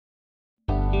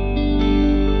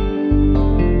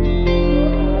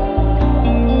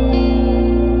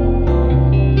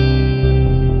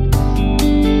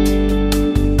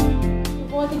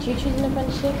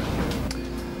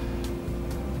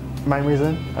Main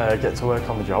reason, get to work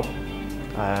on the job,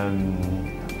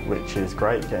 which is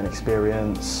great, getting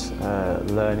experience,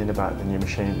 learning about the new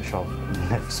machines which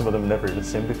I've some of them never even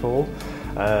seen before,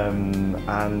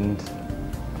 and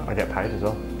I get paid as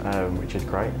well, which is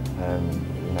great.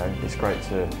 You know, it's great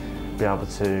to be able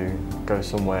to go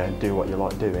somewhere, do what you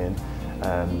like doing,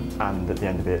 and at the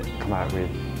end of it come out with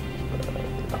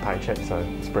a paycheck, so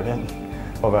it's brilliant.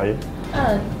 What about you?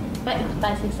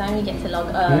 Basically the same, you get to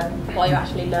log while you're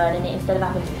actually learning it, instead of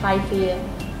having to pay for your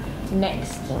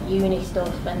next uni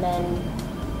stuff and then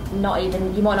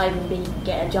you might not even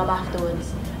get a job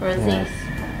afterwards, whereas this,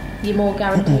 you're more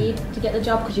guaranteed to get the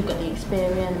job because you've got the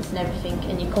experience and everything,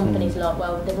 and your company's like,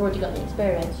 well, they've already got the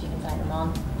experience, you can take them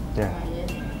on.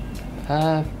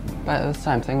 But the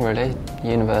same thing really.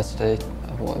 University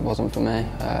wasn't for me.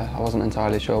 I wasn't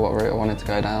entirely sure what route I wanted to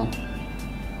go down,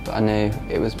 but I knew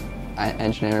it was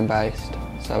engineering based,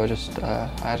 so I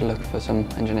had a look for some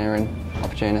engineering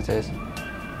opportunities. So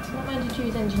what made you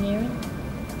choose engineering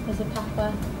as a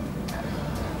pathway?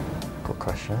 Good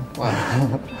question.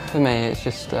 Well, for me it's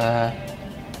just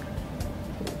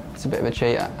it's a bit of a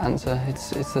cheat answer.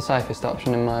 It's the safest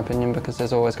option in my opinion, because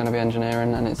there's always going to be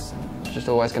engineering and it's just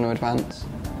always going to advance.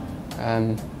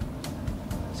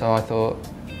 So I thought,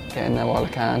 get in there while I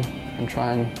can and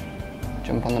try and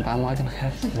jump on the bandwagon, I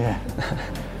guess. Yeah.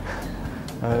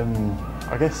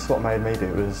 I guess what made me do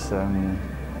it was,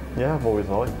 yeah, I've always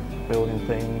liked building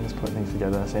things, putting things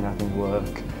together, seeing how things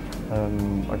work.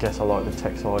 I guess I like the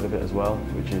tech side of it as well,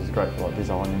 which is great for like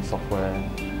designing software,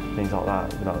 things like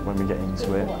that, you know, when we get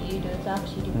into it. What you do as well,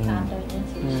 because you do CAD, don't you?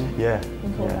 So yeah.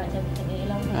 incorporates everything that you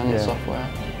like. And the software.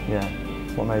 Yeah.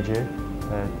 What made you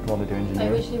want to do engineering?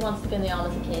 I originally wanted to be in the army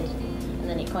as a kid, and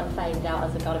then it kind of faded out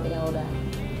as I got a bit older,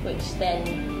 which then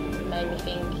made me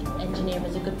think engineering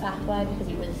was a good pathway, because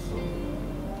it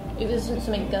wasn't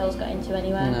something girls got into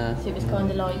anyway. No. So it was kind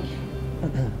of like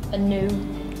a new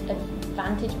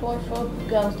vantage point for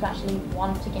girls to actually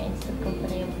want to get into the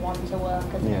company and want to work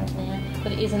as an engineer.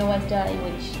 But it isn't always dirty,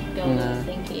 which girls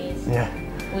think it is. Yeah.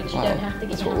 Which you don't have to get.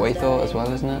 That's what we thought as well,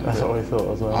 isn't it? That's what we thought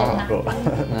as well.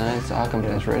 No, our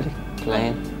company's really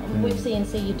clean. With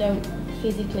CNC, you don't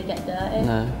physically get dirty.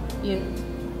 No. You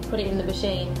put it in the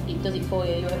machine, it does it for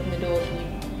you. You open the doors and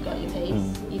you've got your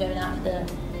piece. You don't have to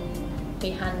be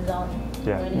hands-on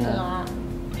or anything like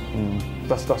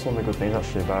that. That's one of the good things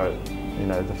actually about, you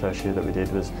know, the first year that we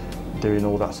did was doing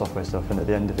all that software stuff, and at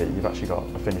the end of it you've actually got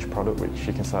a finished product which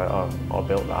you can say, oh, I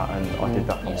built that and I did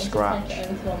that from scratch.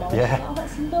 Yeah. Oh,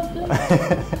 that's lovely.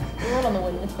 We're all on the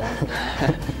window still.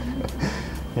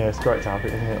 Yeah, it's great to have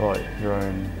it, isn't it? Like your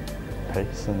own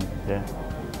piece, and yeah.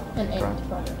 An end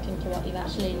product into what you've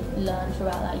actually learned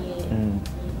throughout that year.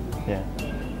 Yeah.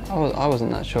 I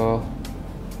wasn't that sure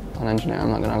on engineering, I'm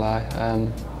not going to lie.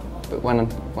 But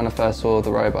when I first saw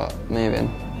the robot moving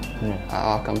at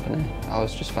our company, I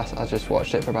was just I just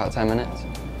watched it for about 10 minutes.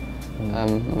 I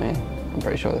mean, I'm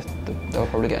pretty sure they were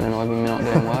probably getting annoyed with me not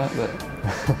doing work, but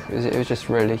it was just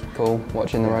really cool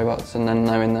watching the robots, and then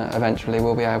knowing that eventually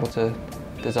we'll be able to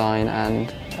design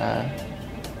and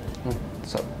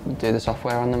do the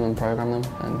software on them and program them,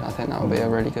 and I think that will be a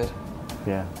really good.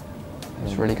 Yeah.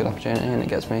 It's a really good opportunity, and it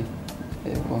gets me.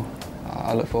 Well,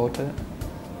 I look forward to it.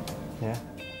 Yeah.